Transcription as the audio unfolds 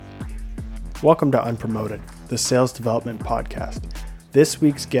Welcome to Unpromoted, the sales development podcast. This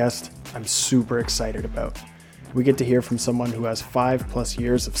week's guest, I'm super excited about. We get to hear from someone who has 5+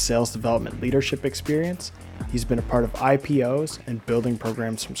 years of sales development leadership experience. He's been a part of IPOs and building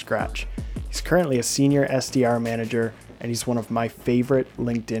programs from scratch. He's currently a senior SDR manager, and he's one of my favorite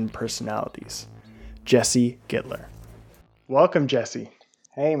LinkedIn personalities, Jesse Gittler. Welcome, Jesse.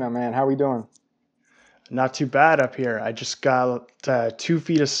 Hey, my man. How we doing? Not too bad up here. I just got 2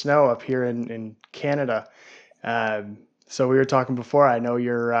 feet of snow up here in Canada. So we were talking before. I know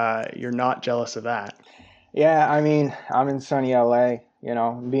you're not jealous of that. Yeah, I mean, I'm in sunny LA. You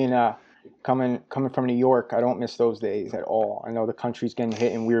know, being coming from New York, I don't miss those days at all. I know the country's getting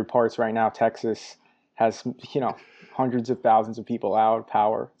hit in weird parts right now. Texas has, hundreds of thousands of people out of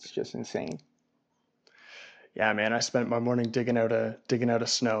power. It's just insane. Yeah, man, I spent my morning digging out of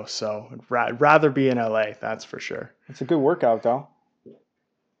snow, so I'd rather be in LA, that's for sure. It's a good workout, though.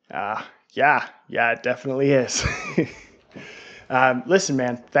 Yeah, it definitely is. Listen,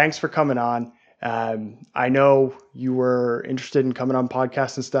 man, thanks for coming on. I know you were interested in coming on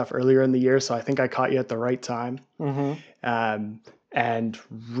podcasts and stuff earlier in the year, so I think I caught you at the right time. Mm-hmm. And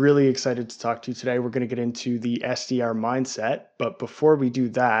really excited to talk to you today. We're going to get into the SDR mindset, but before we do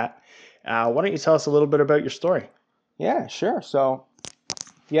that, why don't you tell us a little bit about your story? Yeah, sure. So,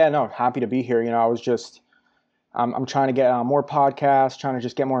 happy to be here. I'm trying to get more podcasts, trying to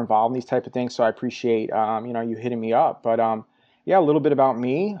just get more involved in these type of things. So I appreciate, you hitting me up. But, a little bit about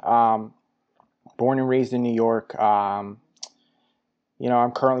me. Born and raised in New York. I'm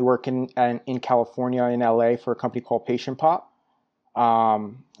currently working in California, in LA, for a company called Patient Pop.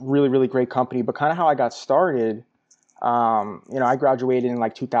 Really, really great company. But kind of how I got started, I graduated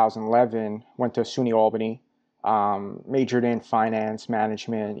in 2011, went to SUNY Albany, majored in finance,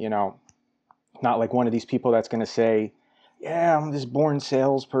 management, not like one of these people that's going to say, yeah, I'm this born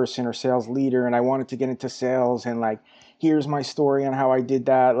salesperson or sales leader and I wanted to get into sales and here's my story on how I did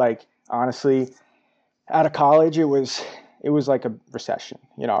that. Honestly, out of college, it was like a recession.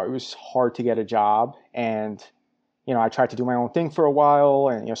 It was hard to get a job, and I tried to do my own thing for a while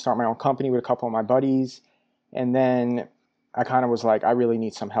and start my own company with a couple of my buddies, and then I kind of was like, I really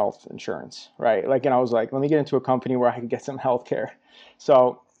need some health insurance, right? And I was like, let me get into a company where I can get some health care.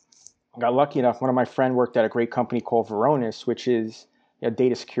 So I got lucky enough. One of my friends worked at a great company called Varonis, which is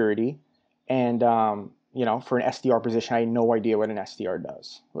data security, and for an SDR position, I had no idea what an SDR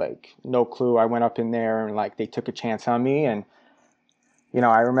does. No clue. I went up in there and they took a chance on me. And,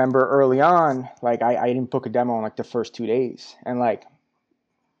 I remember early on, I didn't book a demo in the first 2 days. And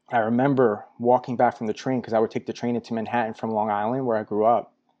I remember walking back from the train, because I would take the train into Manhattan from Long Island, where I grew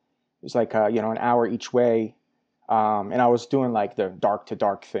up. It was an hour each way. And I was doing the dark to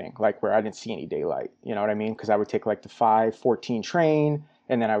dark thing, where I didn't see any daylight. You know what I mean? Because I would take the 5:14 train,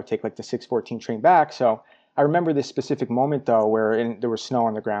 and then I would take the 6:14 train back. So I remember this specific moment, though, where there was snow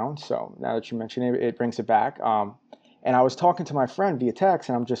on the ground. So now that you mention it, it brings it back. And I was talking to my friend via text,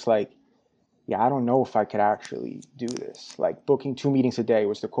 and I'm just yeah, I don't know if I could actually do this. Booking 2 meetings a day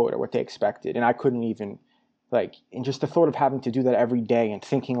was the quota, what they expected. And I couldn't even, and just the thought of having to do that every day and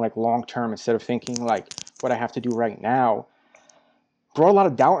thinking long term instead of thinking what I have to do right now brought a lot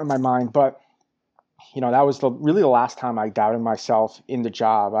of doubt in my mind. But, that was really the last time I doubted myself in the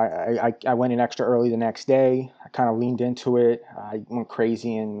job. I went in extra early the next day. I kind of leaned into it. I went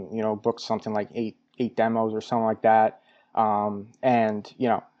crazy and, booked something like eight demos or something like that. And,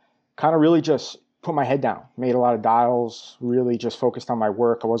 kind of really just put my head down, made a lot of dials, really just focused on my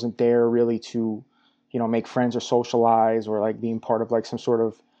work. I wasn't there really to, make friends or socialize or being part of some sort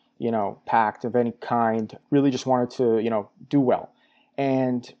of, pact of any kind. Really just wanted to, do well.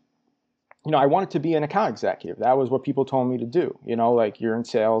 And, I wanted to be an account executive. That was what people told me to do. You're in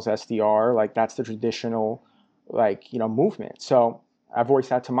sales, SDR, that's the traditional, movement. So I voiced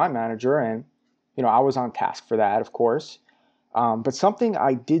that to my manager, and, I was on task for that, of course. But something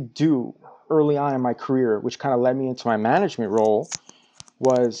I did do early on in my career, which kind of led me into my management role,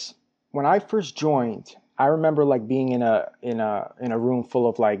 was when I first joined. I remember being in a room full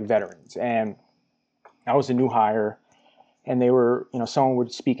of veterans, and I was a new hire, and they were someone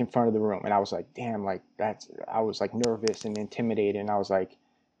would speak in front of the room, and I was damn, I was nervous and intimidated, and I was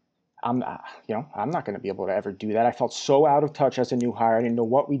I'm not going to be able to ever do that. I felt so out of touch as a new hire. I didn't know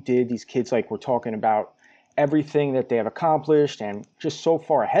what we did. These kids were talking about everything that they have accomplished and just so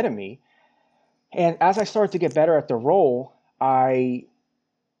far ahead of me. And as I started to get better at the role, I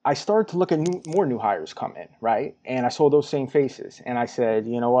started to look at more new hires come in, right? And I saw those same faces, and I said,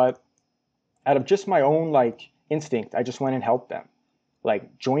 you know what? Out of just my own instinct, I just went and helped them.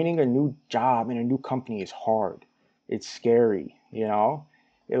 Joining a new job in a new company is hard. It's scary,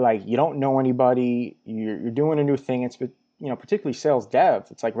 like you don't know anybody, you're doing a new thing. It's, particularly sales dev.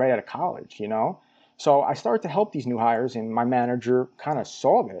 It's like right out of college, So I started to help these new hires, and my manager kind of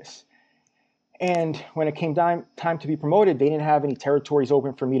saw this. And when it came time to be promoted, they didn't have any territories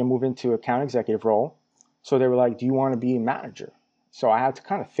open for me to move into account executive role. So they were like, "Do you want to be a manager?" So I had to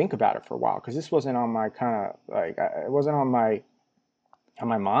kind of think about it for a while, because this wasn't on my it wasn't on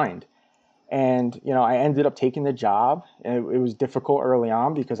my mind. And I ended up taking the job, and it was difficult early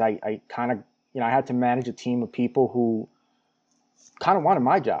on because I kind of I had to manage a team of people who kind of wanted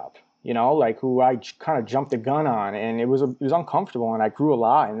my job, like who I kind of jumped the gun on, and it was uncomfortable, and I grew a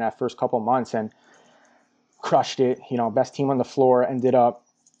lot in that first couple of months and crushed it. Best team on the floor. Ended up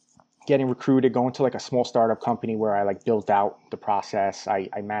getting recruited, going to like a small startup company where I like built out the process.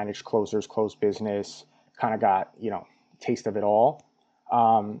 I managed closers, closed business, kind of got taste of it all.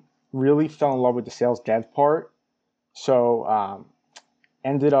 Really fell in love with the sales dev part. So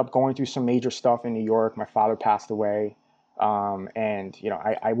ended up going through some major stuff in New York. My father passed away. And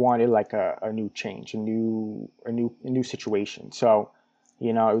I wanted like a new change, a new situation. So,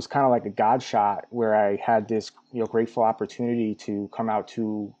 it was kind of like a God shot where I had this, grateful opportunity to come out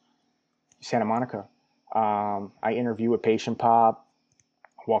to Santa Monica. I interviewed with Patient Pop,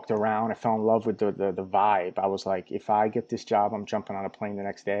 walked around. I fell in love with the vibe. I was like, if I get this job, I'm jumping on a plane the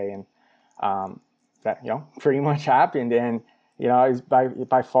next day. And that, pretty much happened. And, it's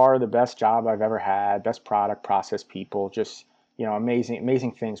by far the best job I've ever had, best product, process, people, just,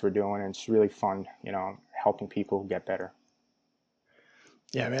 amazing things we're doing. And it's really fun, helping people get better.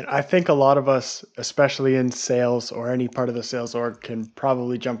 Yeah, man. I think a lot of us, especially in sales or any part of the sales org, can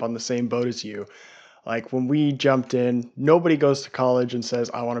probably jump on the same boat as you. Like when we jumped in, nobody goes to college and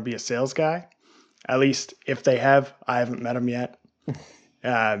says, I want to be a sales guy. At least if they have, I haven't met them yet.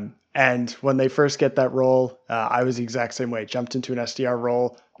 And when they first get that role, I was the exact same way. Jumped into an SDR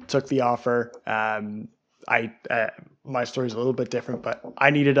role, took the offer. My story is a little bit different, but I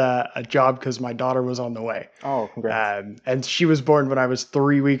needed a job because my daughter was on the way. Oh, congrats. And she was born when I was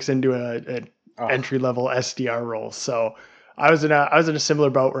 3 weeks into an entry level SDR role. So I was in a similar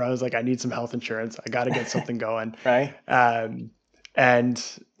boat where I was like, I need some health insurance. I got to get something going. Right. And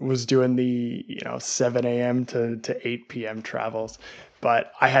was doing the 7 a.m. to 8 p.m. travels,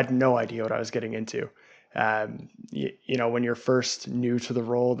 but I had no idea what I was getting into. When you're first new to the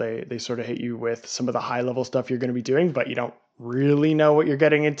role, they sort of hit you with some of the high level stuff you're going to be doing, but you don't really know what you're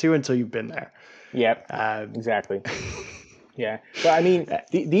getting into until you've been there. Yep. Exactly. Yeah. But I mean,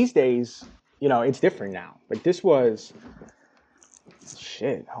 these days, it's different now. Like this was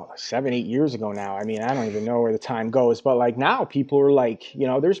 7, 8 years ago now. I mean, I don't even know where the time goes, but like now people are like,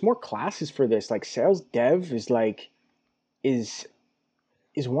 there's more classes for this. Like sales dev is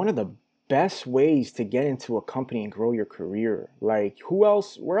one of the best ways to get into a company and grow your career. Like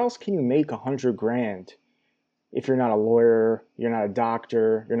where else can you make $100,000 if you're not a lawyer, you're not a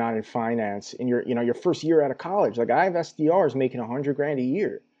doctor, you're not in finance, and you're, your first year out of college? Like I have SDRs making $100,000 a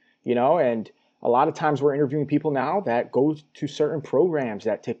year, and a lot of times we're interviewing people now that go to certain programs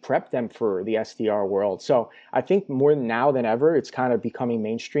that to prep them for the SDR world. So I think more now than ever, it's kind of becoming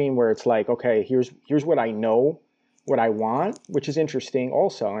mainstream where it's like, okay, here's what I know, what I want, which is interesting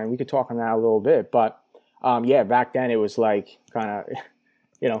also. And we could talk on that a little bit, but yeah, back then it was like kind of,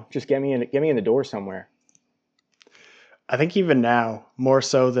 just get me in the door somewhere. I think even now, more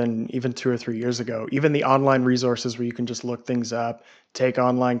so than even 2 or 3 years ago, even the online resources where you can just look things up, take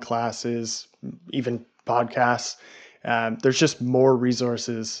online classes, even podcasts, there's just more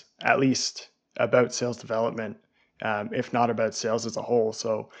resources, at least about sales development, if not about sales as a whole.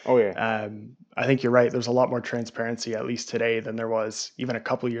 So Oh yeah. I think you're right. There's a lot more transparency, at least today, than there was even a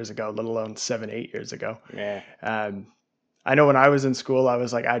couple of years ago, let alone 7, 8 years ago. Yeah. I know when I was in school, I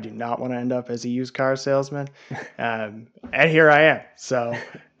was like, I do not want to end up as a used car salesman. And here I am. So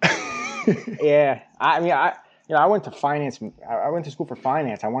Yeah. I mean, I went to finance. I went to school for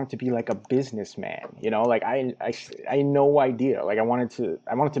finance. I wanted to be like a businessman, like I had no idea. Like I wanted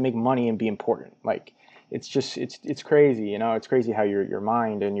to make money and be important. Like it's just, it's crazy. It's crazy how your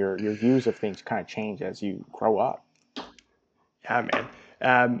mind and your views of things kind of change as you grow up. yeah,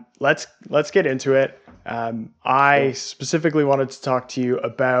 man. Let's get into it. I specifically wanted to talk to you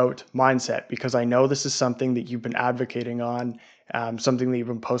about mindset because I know this is something that you've been advocating on, something that you've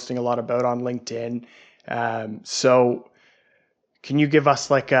been posting a lot about on LinkedIn. So can you give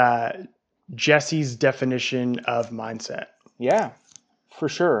us like Jesse's definition of mindset? Yeah, for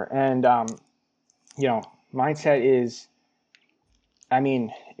sure. And mindset is, I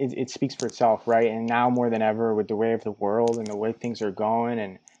mean, it speaks for itself, right? And now more than ever, with the way of the world and the way things are going,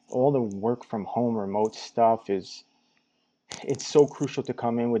 and all the work from home, remote stuff is it's so crucial to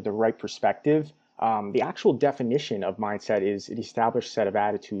come in with the right perspective. The actual definition of mindset is an established set of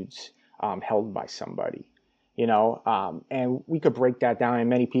attitudes held by somebody, and we could break that down. And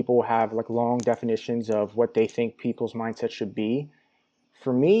many people have like long definitions of what they think people's mindset should be.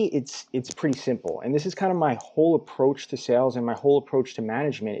 For me, it's pretty simple, and this is kind of my whole approach to sales and my whole approach to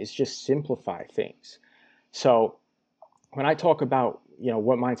management is just simplify things. So when I talk about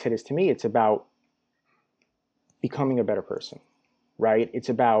what mindset is to me, it's about becoming a better person, right? It's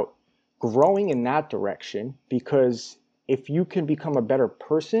about growing in that direction, because if you can become a better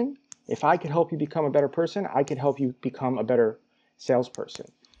person, if I could help you become a better person, I could help you become a better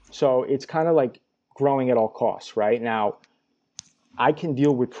salesperson. So it's kind of like growing at all costs, right? Now, I can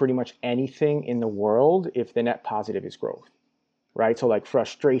deal with pretty much anything in the world if the net positive is growth, right? So like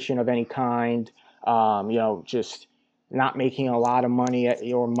frustration of any kind, just not making a lot of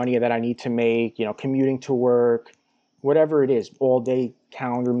money or money that I need to make, commuting to work, whatever it is, all day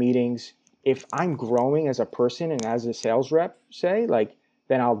calendar meetings. If I'm growing as a person and as a sales rep, say, like,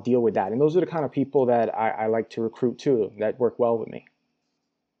 then I'll deal with that. And those are the kind of people that I like to recruit too, that work well with me.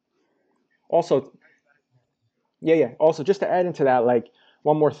 Also, yeah. Also, just to add into that, like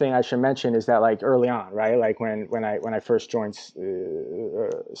one more thing I should mention is that like early on, right? Like when I first joined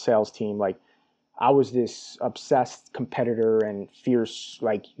sales team, like I was this obsessed competitor and fierce,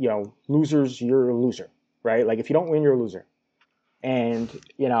 like, losers, you're a loser, right? Like if you don't win, you're a loser. And,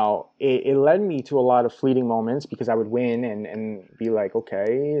 it led me to a lot of fleeting moments because I would win and be like,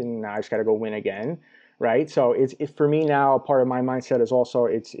 okay, and now I just got to go win again, right? So it's for me now, part of my mindset is also,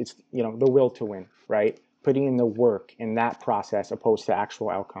 it's the will to win, right? Putting in the work in that process opposed to actual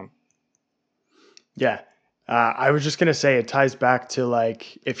outcome. Yeah. I was just going to say it ties back to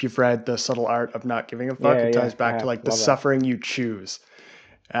like, if you've read The Subtle Art of Not Giving a Fuck, it Yeah, ties I back to have. like the Love that. suffering you choose.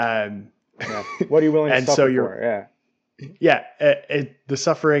 Um, Yeah. What are you willing to and so suffer you're, for? Yeah. yeah, the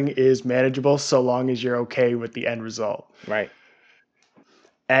suffering is manageable so long as you're okay with the end result. Right.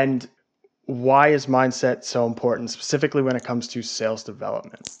 And why is mindset so important, specifically when it comes to sales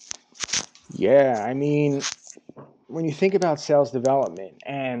development? Yeah. I mean, when you think about sales development,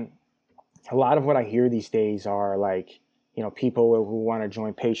 and a lot of what I hear these days are like, people who want to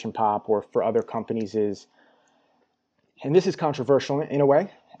join Patient Pop or for other companies is, and this is controversial in a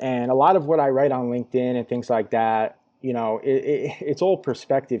way, and a lot of what I write on LinkedIn and things like that, it's all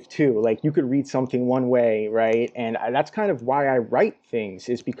perspective too. Like you could read something one way, right? And that's kind of why I write things,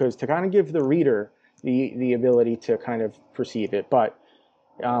 is because to kind of give the reader the ability to kind of perceive it. But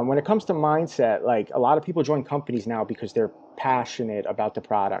when it comes to mindset, like a lot of people join companies now because they're passionate about the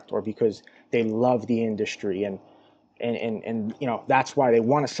product or because they love the industry, and that's why they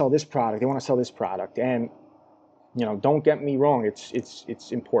want to sell this product. They want to sell this product, and don't get me wrong,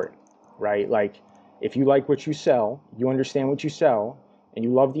 it's important, right? Like if you like what you sell, you understand what you sell, and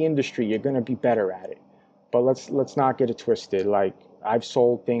you love the industry, you're going to be better at it. But let's not get it twisted. Like I've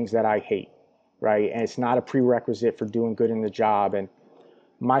sold things that I hate, right? And it's not a prerequisite for doing good in the job. And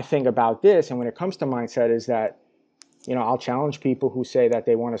my thing about this, and when it comes to mindset, is that I'll challenge people who say that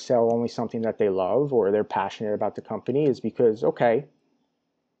they want to sell only something that they love or they're passionate about the company, is because, okay,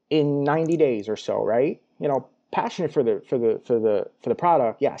 in 90 days or so, right? Passionate for the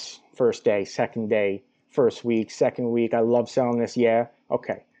product, yes. First day, second day, first week, second week, I love selling this, yeah.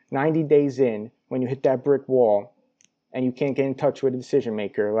 Okay. 90 days in, when you hit that brick wall and you can't get in touch with a decision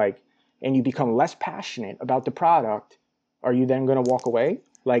maker, like, and you become less passionate about the product, are you then going to walk away?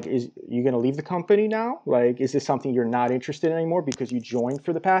 Like, is you going to leave the company now? Like, is this something you're not interested in anymore because you joined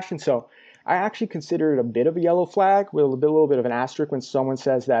for the passion? So I actually consider it a bit of a yellow flag with a little bit of an asterisk when someone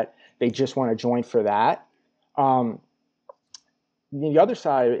says that they just want to join for that. Um, the other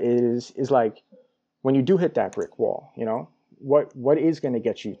side is like when you do hit that brick wall, what is going to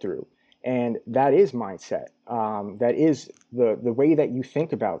get you through, and that is mindset. That is the way that you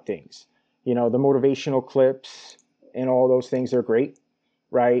think about things. The motivational clips and all those things are great,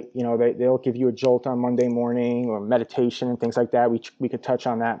 right? They'll give you a jolt on Monday morning, or meditation and things like that. We could touch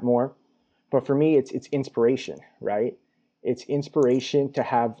on that more. But for me, it's inspiration, right? It's inspiration to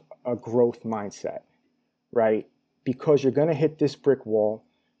have a growth mindset, right? Because you're going to hit this brick wall.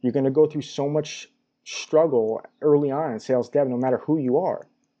 You're going to go through so much struggle early on in sales dev, no matter who you are.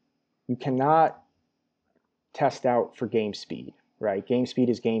 You cannot test out for game speed, right? Game speed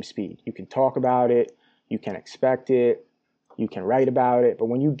is game speed. You can talk about it, you can expect it, you can write about it, but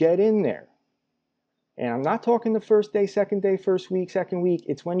when you get in there, and I'm not talking the first day, second day, first week, second week,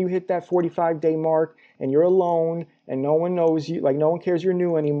 it's when you hit that 45-day mark and you're alone and no one knows you, like no one cares you're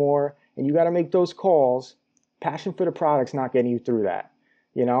new anymore, and you got to make those calls. Passion for the product's not getting you through that,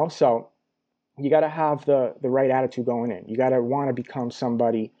 So you got to have the right attitude going in. You got to want to become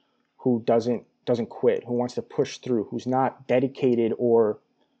somebody who doesn't quit, who wants to push through, who's not dedicated, or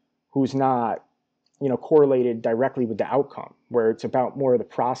who's not, correlated directly with the outcome, where it's about more of the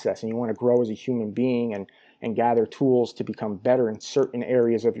process, and you want to grow as a human being and gather tools to become better in certain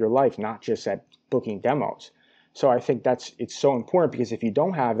areas of your life, not just at booking demos. So I think it's so important, because if you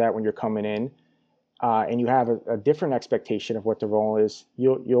don't have that when you're coming in, and you have a different expectation of what the role is,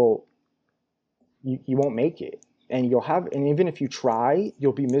 you won't make it, and and even if you try,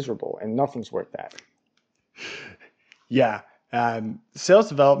 you'll be miserable, and nothing's worth that. Yeah. Sales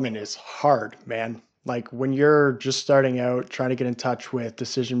development is hard, man. Like when you're just starting out, trying to get in touch with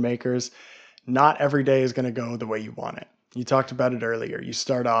decision makers, not every day is going to go the way you want it. You talked about it earlier. You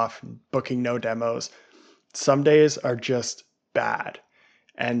start off booking no demos. Some days are just bad.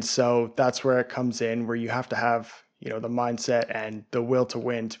 And so that's where it comes in, where you have to have, the mindset and the will to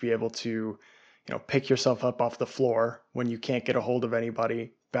win to be able to, pick yourself up off the floor when you can't get a hold of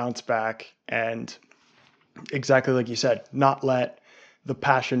anybody, bounce back, and exactly like you said, not let the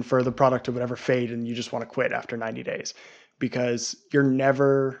passion for the product or whatever fade and you just want to quit after 90 days, because you're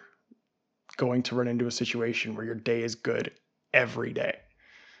never going to run into a situation where your day is good every day.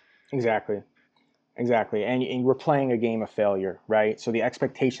 Exactly. And we're playing a game of failure, right? So the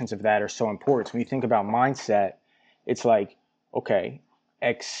expectations of that are so important. So when you think about mindset, it's like, okay,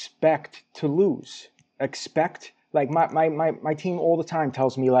 expect to lose. Expect, like my team all the time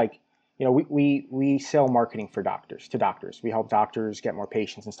tells me, like, we sell marketing to doctors. We help doctors get more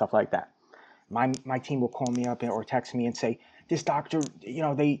patients and stuff like that. My team will call me up or text me and say, this doctor,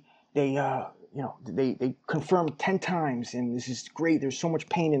 they confirmed 10 times and this is great. There's so much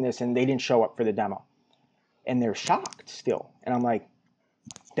pain in this, and they didn't show up for the demo. And they're shocked still. And I'm like,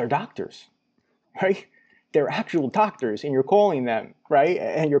 they're doctors, right? They're actual doctors, and you're calling them, right?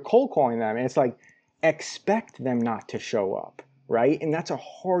 And you're cold calling them. And it's like, expect them not to show up, right? And that's a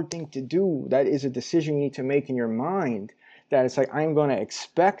hard thing to do. That is a decision you need to make in your mind, that it's like, I'm going to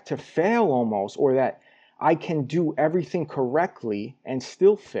expect to fail almost, or that I can do everything correctly and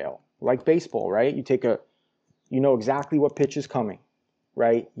still fail. Like baseball, right? You know exactly what pitch is coming,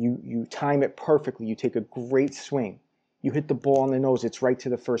 right? You time it perfectly. You take a great swing. You hit the ball on the nose. It's right to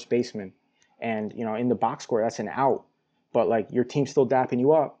the first baseman. And, in the box score, that's an out. But like your team's still dapping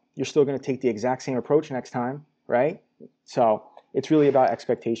you up. You're still going to take the exact same approach next time, right? So it's really about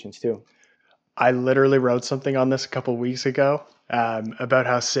expectations too. I literally wrote something on this a couple of weeks ago, about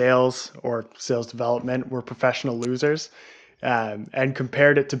how sales or sales development were professional losers, and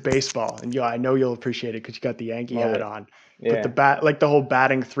compared it to baseball. And I know you'll appreciate it because you got the Yankee Love hat it. on. But Yeah. like the whole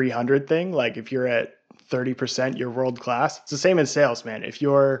batting 300 thing, like if you're at 30%, you're world class. It's the same in sales, man.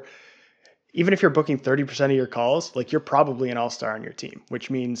 Even if you're booking 30% of your calls, like you're probably an all-star on your team, which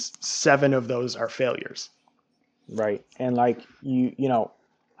means 7 of those are failures. Right. And like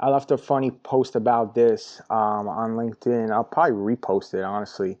I left a funny post about this on LinkedIn. I'll probably repost it,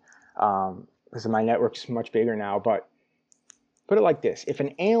 honestly, because my network's much bigger now. But put it like this: if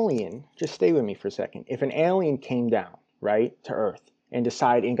an alien, just stay with me for a second, if an alien came down, right, to Earth and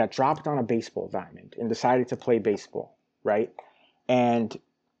got dropped on a baseball diamond and decided to play baseball, right, and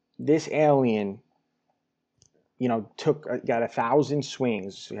this alien, got 1,000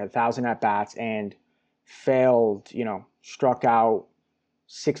 swings, had 1,000 at bats, and failed, struck out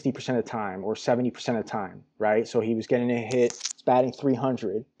 60% of the time or 70% of the time, right? So he was getting a hit, he's batting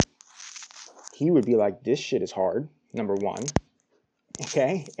 300. He would be like, this shit is hard, number one.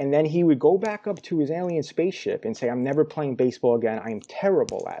 Okay. And then he would go back up to his alien spaceship and say, I'm never playing baseball again. I am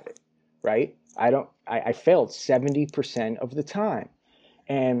terrible at it, right? I failed 70% of the time.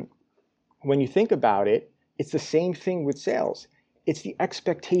 And when you think about it, it's the same thing with sales. It's the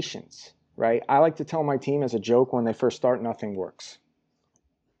expectations, right? I like to tell my team as a joke when they first start, nothing works,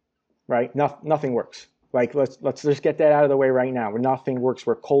 right? Nothing works. Like let's just get that out of the way right now. Nothing works.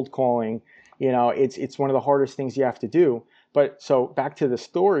 We're cold calling. It's one of the hardest things you have to do. But so back to the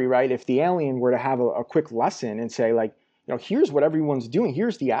story, right? If the alien were to have a quick lesson and say, like, here's what everyone's doing.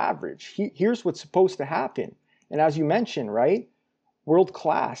 Here's the average. Here's what's supposed to happen. And as you mentioned, right? World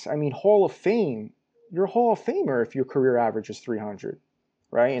class. I mean, Hall of Fame. You're a Hall of Famer if your career average is 300,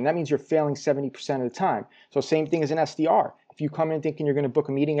 right? And that means you're failing 70% of the time. So same thing as an SDR. If you come in thinking you're going to book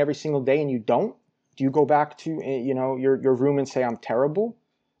a meeting every single day and you don't, do you go back to your room and say I'm terrible?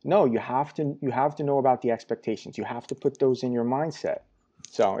 No, you have to know about the expectations. You have to put those in your mindset.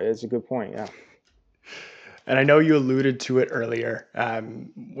 So it's a good point. Yeah. And I know you alluded to it earlier,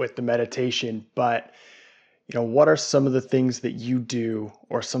 with the meditation, but what are some of the things that you do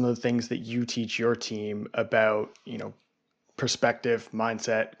or some of the things that you teach your team about, perspective,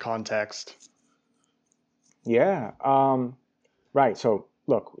 mindset, context? Yeah. Right. So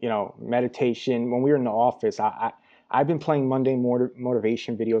look, meditation. When we were in the office, I've been playing Monday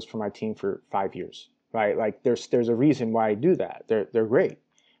motivation videos for my team for 5 years. Right. Like there's a reason why I do that. They're great,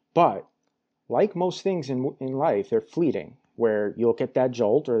 but like most things in life, they're fleeting. Where you'll get that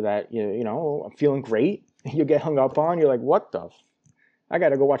jolt or that I'm feeling great. You get hung up on. You're like, what the? I got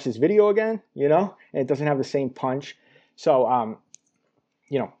to go watch this video again. And it doesn't have the same punch. So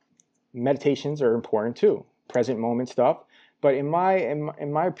you know, meditations are important too, present moment stuff. But in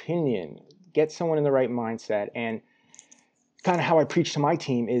my opinion, get someone in the right mindset. And kind of how I preach to my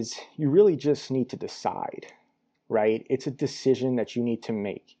team is you really just need to decide, right? It's a decision that you need to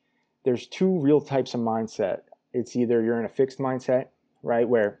make. There's two real types of mindset. It's either you're in a fixed mindset, right,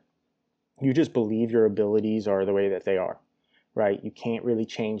 where you just believe your abilities are the way that they are, right? You can't really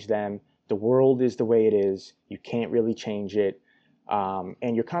change them. The world is the way it is. You can't really change it.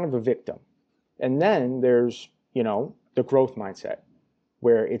 And you're kind of a victim. And then there's, the growth mindset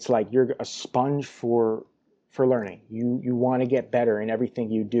where it's like you're a sponge for learning. You want to get better in everything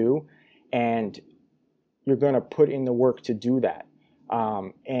you do, and you're going to put in the work to do that.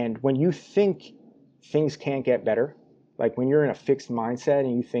 And when you think things can't get better, like when you're in a fixed mindset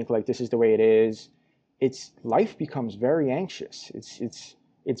and you think like this is the way it is, it's life becomes very anxious.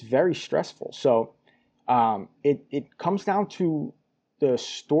 It's very stressful. So it comes down to the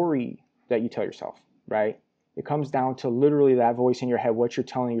story that you tell yourself, right? It comes down to literally that voice in your head, what you're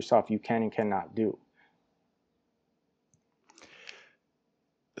telling yourself you can and cannot do.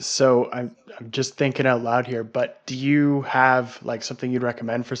 So I'm just thinking out loud here, but do you have like something you'd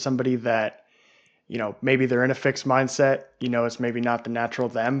recommend for somebody that, maybe they're in a fixed mindset, it's maybe not the natural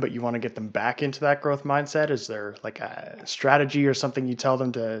them, but you want to get them back into that growth mindset? Is there like a strategy or something you tell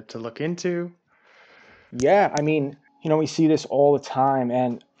them to look into? Yeah, I mean, we see this all the time,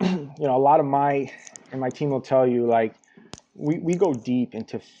 and a lot of my team will tell you like we go deep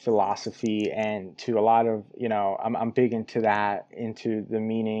into philosophy and to a lot of I'm big into that, into the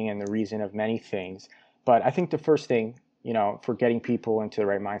meaning and the reason of many things. But I think the first thing for getting people into the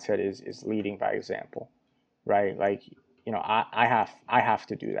right mindset is leading by example, right? Like I have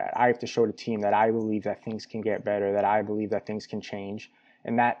to do that. I have to show the team that I believe that things can get better, that I believe that things can change,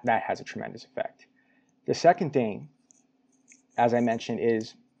 and that has a tremendous effect. The second thing, as I mentioned,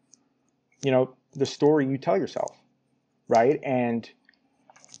 is the story you tell yourself, right? And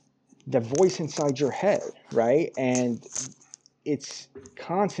the voice inside your head, right? And it's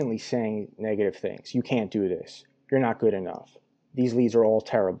constantly saying negative things. You can't do this. You're not good enough. These leads are all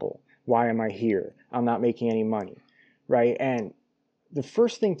terrible. Why am I here? I'm not making any money, right? And the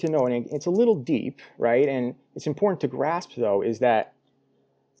first thing to know, and it's a little deep, right? And it's important to grasp, though, is that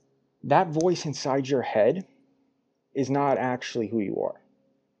that voice inside your head is not actually who you are.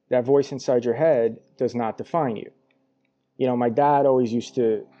 That voice inside your head does not define you. My dad always used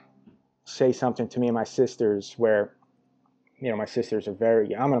to say something to me and my sisters where, my sisters are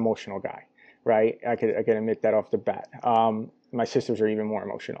I'm an emotional guy, right? I could admit that off the bat. My sisters are even more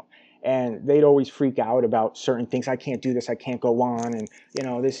emotional. And they'd always freak out about certain things. I can't do this. I can't go on. And,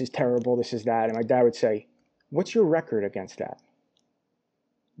 this is terrible. This is that. And my dad would say, what's your record against that?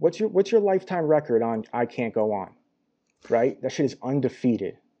 What's your lifetime record on I can't go on, right? That shit is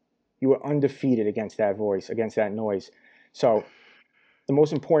undefeated. You are undefeated against that voice, against that noise. So the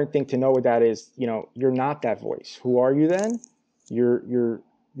most important thing to know with that is, you're not that voice. Who are you then? You're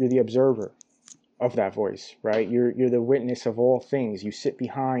the observer of that voice, right? You're the witness of all things. You sit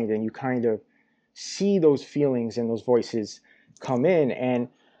behind and you kind of see those feelings and those voices come in, and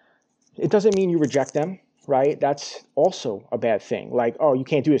it doesn't mean you reject them, right? That's also a bad thing. Like, oh, you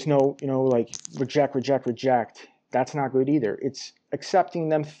can't do this. No, like reject, reject, reject. That's not good either. It's accepting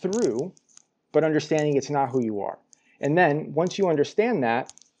them through, but understanding it's not who you are. And then once you understand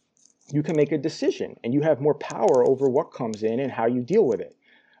that, you can make a decision and you have more power over what comes in and how you deal with it.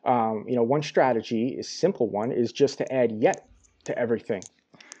 One strategy is simple one is just to add yet to everything,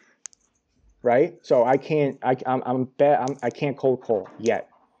 right? So I can't, I'm bad. I can't cold call yet.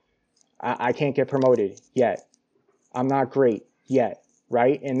 I can't get promoted yet. I'm not great yet,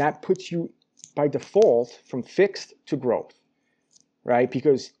 right? And that puts you by default from fixed to growth, right?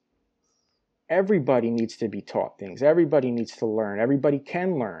 Because everybody needs to be taught things. Everybody needs to learn. Everybody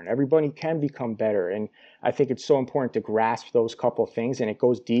can learn. Everybody can become better. And I think it's so important to grasp those couple of things. And it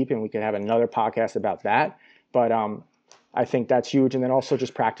goes deep, and we could have another podcast about that. But I think that's huge. And then also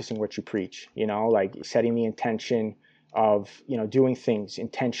just practicing what you preach, like setting the intention of, doing things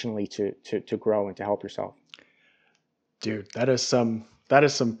intentionally to grow and to help yourself. Dude, that is some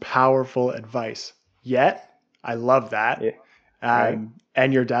powerful advice. Yet, I love that. Yeah. Right.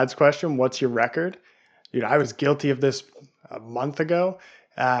 And your dad's question, what's your record? Dude, I was guilty of this a month ago.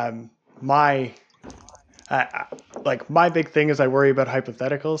 Um, my I, like my big thing is I worry about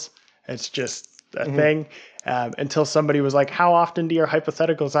hypotheticals. It's just a Hmm. thing. Until somebody was like, "How often do your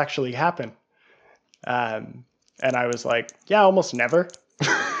hypotheticals actually happen?" Um, and I was like, "Yeah, almost never."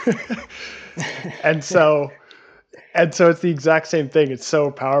 and so and so it's the exact same thing. It's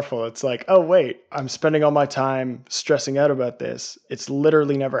so powerful. It's like, oh wait, I'm spending all my time stressing out about this. It's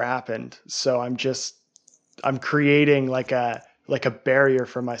literally never happened. So I'm creating like a barrier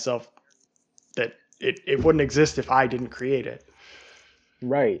for myself that it wouldn't exist if I didn't create it.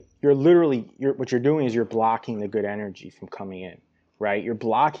 Right. What you're doing is you're blocking the good energy from coming in, right? You're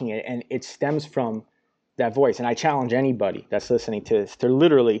blocking it, and it stems from that voice. And I challenge anybody that's listening to this to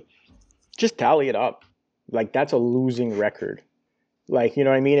literally just tally it up. Like that's a losing record. Like, you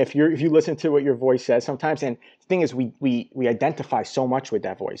know what I mean? If you listen to what your voice says sometimes, and the thing is we identify so much with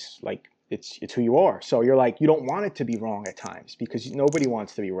that voice. Like it's who you are. So you're like, you don't want it to be wrong at times because nobody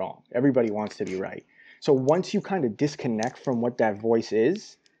wants to be wrong. Everybody wants to be right. So once you kind of disconnect from what that voice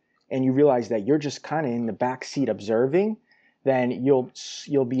is and you realize that you're just kind of in the back seat observing, then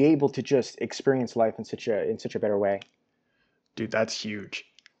you'll be able to just experience life in such a better way. Dude, that's huge.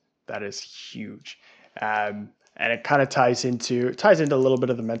 That is huge. And it kind of ties into a little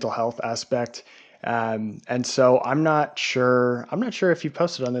bit of the mental health aspect. And so I'm not sure if you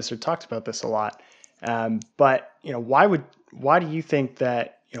posted on this or talked about this a lot. But why do you think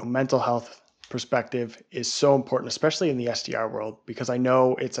that, mental health perspective is so important, especially in the SDR world? Because I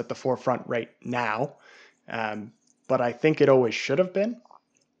know it's at the forefront right now. Um, but I think it always should have been.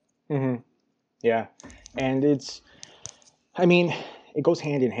 Hmm. Yeah. And I mean, it goes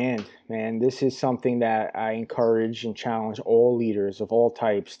hand in hand, man. This is something that I encourage and challenge all leaders of all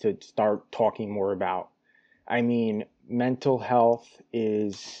types to start talking more about. I mean, mental health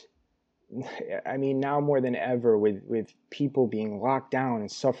is, I mean, now more than ever, with people being locked down and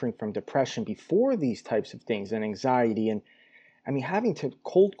suffering from depression before these types of things and anxiety. And I mean, having to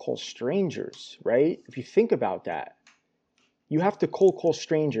cold call strangers, right? If you think about that, you have to cold call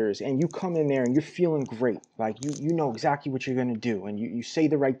strangers and you come in there and you're feeling great. Like you know exactly what you're going to do and you say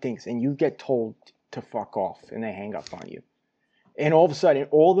the right things and you get told to fuck off and they hang up on you. And all of a sudden,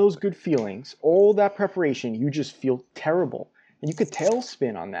 all those good feelings, all that preparation, you just feel terrible. And you could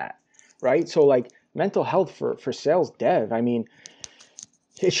tailspin on that, right? So like mental health for sales dev, I mean,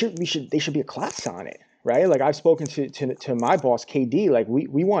 they should be a class on it, right? Like I've spoken to my boss KD, like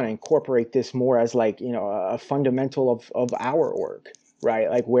we want to incorporate this more as like, a fundamental of our org, right?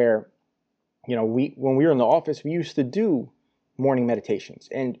 Like where, we when we were in the office, we used to do morning meditations,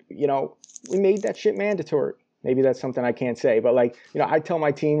 and we made that shit mandatory. Maybe that's something I can't say, but like, I tell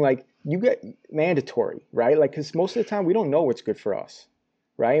my team like, you get mandatory, right? Like, because most of the time we don't know what's good for us,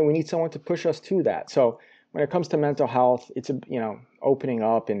 right? And we need someone to push us to that. So when it comes to mental health, it's opening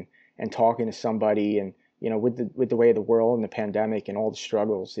up and talking to somebody, and with the way of the world and the pandemic and all the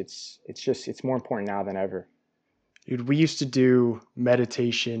struggles, it's more important now than ever. Dude, we used to do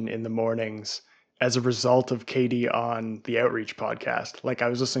meditation in the mornings as a result of Katie on the Outreach podcast. Like I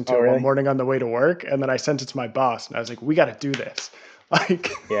was listening to Oh, it one really? morning on the way to work, and then I sent it to my boss, and I was like, "We got to do this,"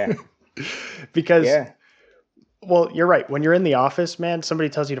 like Yeah. because, Yeah. well, you're right. When you're in the office, man, somebody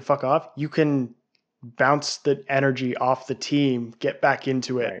tells you to fuck off, you can bounce the energy off the team, get back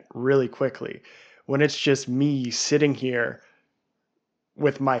into it Right. really quickly. When it's just me sitting here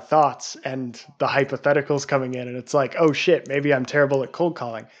with my thoughts and the hypotheticals coming in, and it's like, oh shit, maybe I'm terrible at cold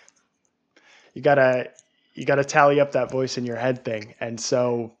calling. You gotta you gotta tally up that voice in your head thing. And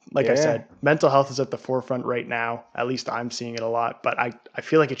so, like I Yeah. said, mental health is at the forefront right now. At least I'm seeing it a lot, but I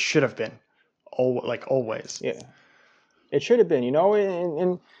feel like it should have been, like always. Yeah. It should have been,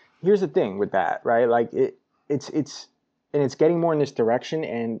 and here's the thing with that, right? Like it's getting more in this direction.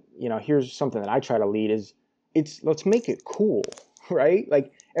 And here's something that I try to lead is, let's make it cool, right?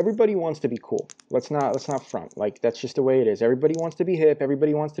 Like everybody wants to be cool. Let's not front. Like that's just the way it is. Everybody wants to be hip.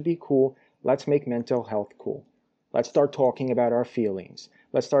 Everybody wants to be cool. Let's make mental health cool. Let's start talking about our feelings.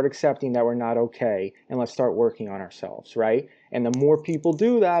 Let's start accepting that we're not okay, and let's start working on ourselves, right? And the more people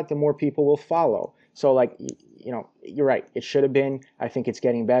do that, the more people will follow. So like, you're right. It should have been. I think it's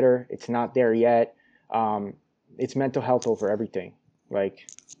getting better. It's not there yet. Um, it's mental health over everything. Like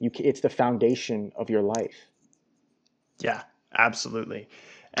it's the foundation of your life. Yeah, absolutely.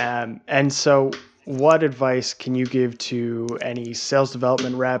 And so, what advice can you give to any sales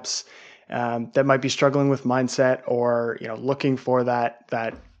development reps that might be struggling with mindset, or looking for that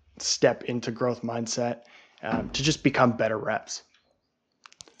step into growth mindset, to just become better reps?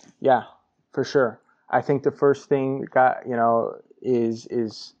 Yeah, for sure. I think the first thing got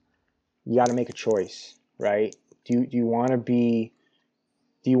is you got to make a choice, right? Do you want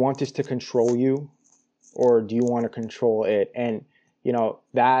this to control you, or do you want to control it? And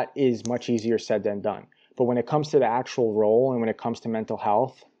that is much easier said than done. But when it comes to the actual role and when it comes to mental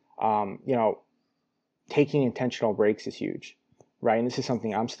health, taking intentional breaks is huge, right? And this is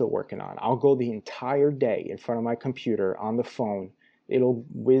something I'm still working on. I'll go the entire day in front of my computer on the phone. It'll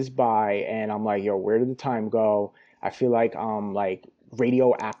whiz by and I'm like, yo, where did the time go? I feel like I'm like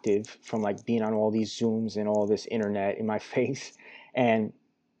radioactive from like being on all these Zooms and all this internet in my face. And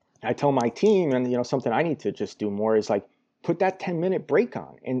I tell my team, and something I need to just do more is like put that 10-minute break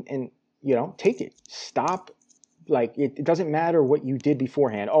on and take it. Stop. Like it doesn't matter what you did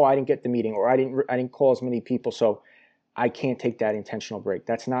beforehand. Oh, I didn't get the meeting, or I didn't call as many people, so I can't take that intentional break.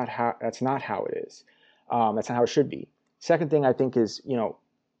 That's not how it is. That's not how it should be. Second thing I think is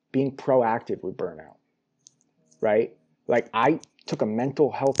being proactive with burnout. Right? Like I took a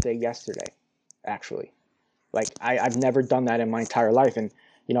mental health day yesterday, actually. Like I've never done that in my entire life, and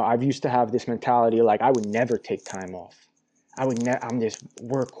I've used to have this mentality like I would never take time off. I'm this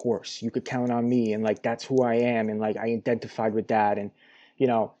workhorse. You could count on me, and like that's who I am, and like I identified with that, and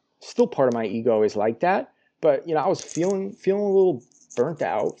still part of my ego is like that. But I was feeling a little burnt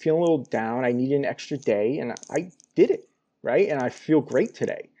out, feeling a little down. I needed an extra day, and I did it, right? And I feel great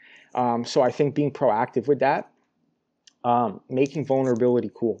today. So I think being proactive with that, making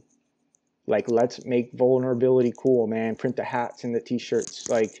vulnerability cool. Like let's make vulnerability cool, man. Print the hats and the t-shirts.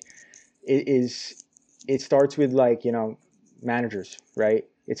 Like it starts with like managers, right?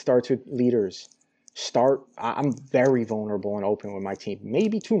 It starts with leaders. I'm very vulnerable and open with my team,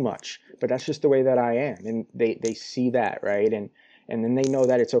 maybe too much, but that's just the way that I am, and they see that, right? And then they know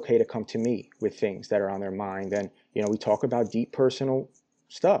that it's okay to come to me with things that are on their mind, and we talk about deep personal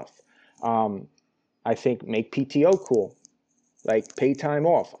stuff. I think make PTO cool, like pay time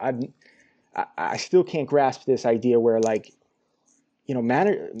off. I still can't grasp this idea where like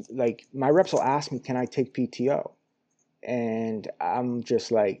my reps will ask me, can I take PTO? And I'm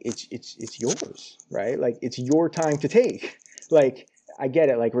just like, it's yours, right? Like it's your time to take. Like I get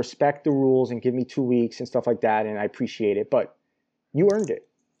it, like respect the rules and give me 2 weeks and stuff like that, and I appreciate it, but you earned it,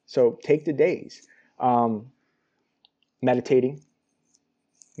 so take the days. Meditating,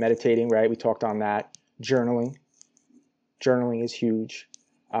 right? We talked on that. Journaling is huge.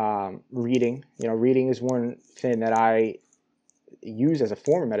 Reading is one thing that I use as a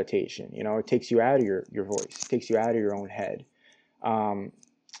form of meditation. It takes you out of your voice, it takes you out of your own head. And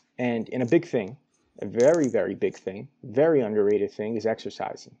a big thing, a very, very big thing, very underrated thing is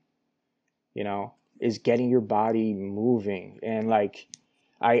exercising, is getting your body moving. And like,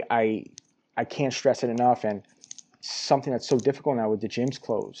 I can't stress it enough. And something that's so difficult now with the gyms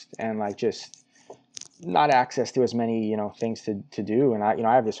closed and like just not access to as many, things to do. And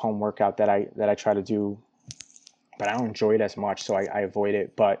I have this home workout that I try to do, but I don't enjoy it as much, so I avoid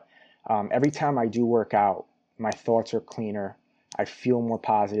it. But every time I do work out, my thoughts are cleaner. I feel more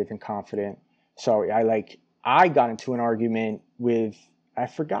positive and confident. So I got into an argument with, I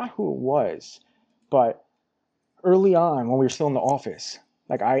forgot who it was, but early on when we were still in the office,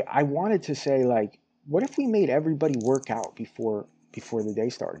 like I wanted to say like, what if we made everybody work out before the day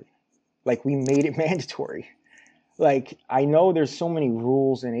started? Like we made it mandatory. Like I know there's so many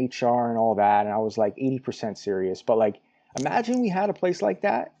rules in HR and all that, and I was like 80% serious, but like imagine we had a place like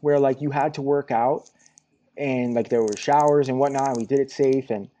that where like you had to work out and like there were showers and whatnot, and we did it safe.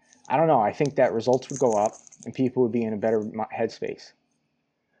 And I don't know, I think that results would go up and people would be in a better headspace.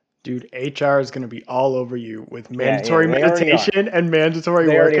 Dude, HR is going to be all over you with mandatory meditation and mandatory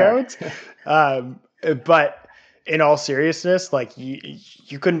workouts. But in all seriousness, like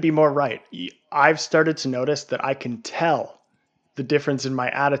you couldn't be more right. I've started to notice that I can tell the difference in my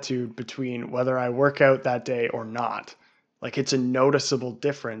attitude between whether I work out that day or not. Like it's a noticeable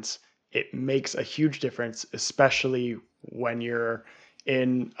difference. It makes a huge difference, especially when you're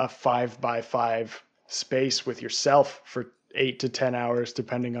in a 5x5 space with yourself for 8 to 10 hours,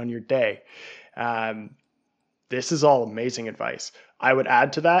 depending on your day. This is all amazing advice. I would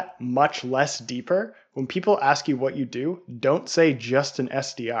add to that, much less deeper. When people ask you what you do, don't say just an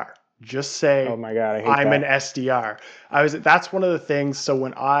SDR. Just say, oh my God, I'm an SDR. That's one of the things. So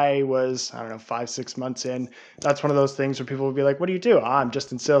when I was, 5-6 months in, that's one of those things where people would be like, what do you do? I'm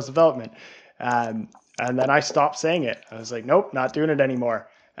just in sales development. And then I stopped saying it. I was like, nope, not doing it anymore.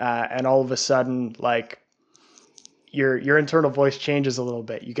 And all of a sudden, like, your internal voice changes a little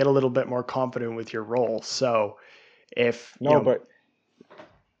bit. You get a little bit more confident with your role. So but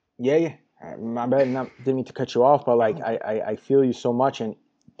yeah, my bad, didn't mean to cut you off, but like I feel you so much. And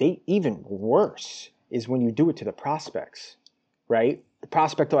they even worse is when you do it to the prospects, right? The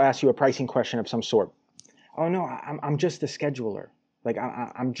prospect will ask you a pricing question of some sort. oh no, I'm just a scheduler. Like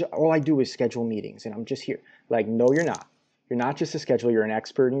all I do is schedule meetings and I'm just here. Like, no, you're not. You're not just a scheduler. You're an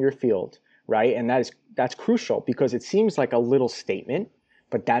expert in your field, right? And that's crucial because it seems like a little statement,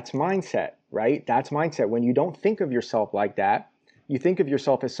 but that's mindset, right? That's mindset. When you don't think of yourself like that, you think of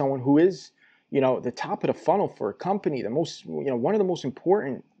yourself as someone who is, the top of the funnel for a company, the most, one of the most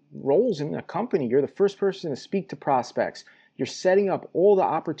important roles in a company. You're the first person to speak to prospects. You're setting up all the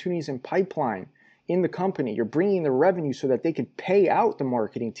opportunities in pipeline in the company. You're bringing the revenue so that they can pay out the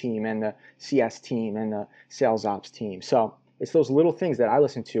marketing team and the CS team and the sales ops team. So it's those little things that I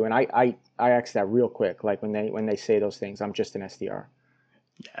listen to, and I ask that real quick. Like when they say those things, I'm just an SDR.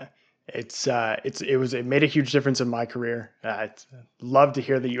 Yeah. It made a huge difference in my career. Love to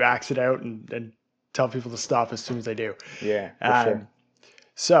hear that you axe it out and tell people to stop as soon as they do. Yeah, for sure.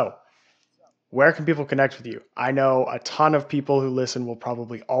 So where can people connect with you? I know a ton of people who listen will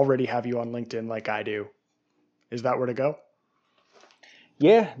probably already have you on LinkedIn like I do. Is that where to go?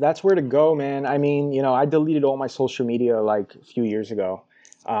 Yeah, that's where to go, man. I mean, I deleted all my social media like a few years ago,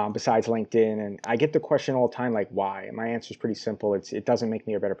 besides LinkedIn. And I get the question all the time, like, why? And my answer is pretty simple. It doesn't make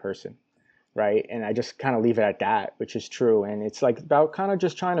me a better person, right? And I just kind of leave it at that, which is true. And it's like about kind of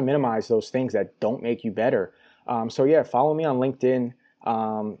just trying to minimize those things that don't make you better. So yeah, follow me on LinkedIn.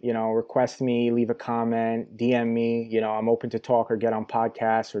 Request me, leave a comment, DM me. I'm open to talk or get on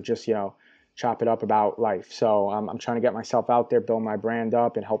podcasts or just, chop it up about life. So I'm trying to get myself out there, build my brand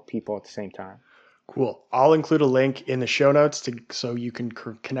up, and help people at the same time. Cool. I'll include a link in the show notes so you can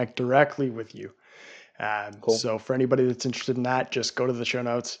connect directly with you. Cool. So for anybody that's interested in that, just go to the show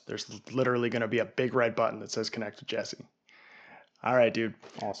notes. There's literally going to be a big red button that says connect with Jesse. All right, dude.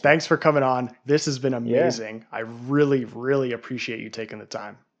 Awesome. Thanks for coming on. This has been amazing. Yeah. I really, really appreciate you taking the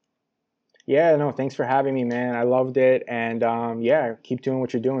time. Yeah, no, thanks for having me, man. I loved it. And keep doing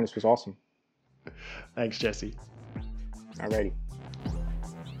what you're doing. This was awesome. Thanks, Jesse. Alrighty.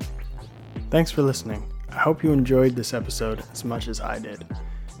 Thanks for listening. I hope you enjoyed this episode as much as I did.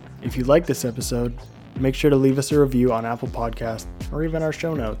 If you like this episode, make sure to leave us a review on Apple Podcasts or even our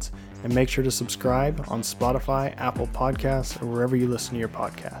show notes, and make sure to subscribe on Spotify, Apple Podcasts, or wherever you listen to your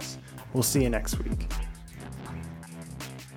podcasts. We'll see you next week.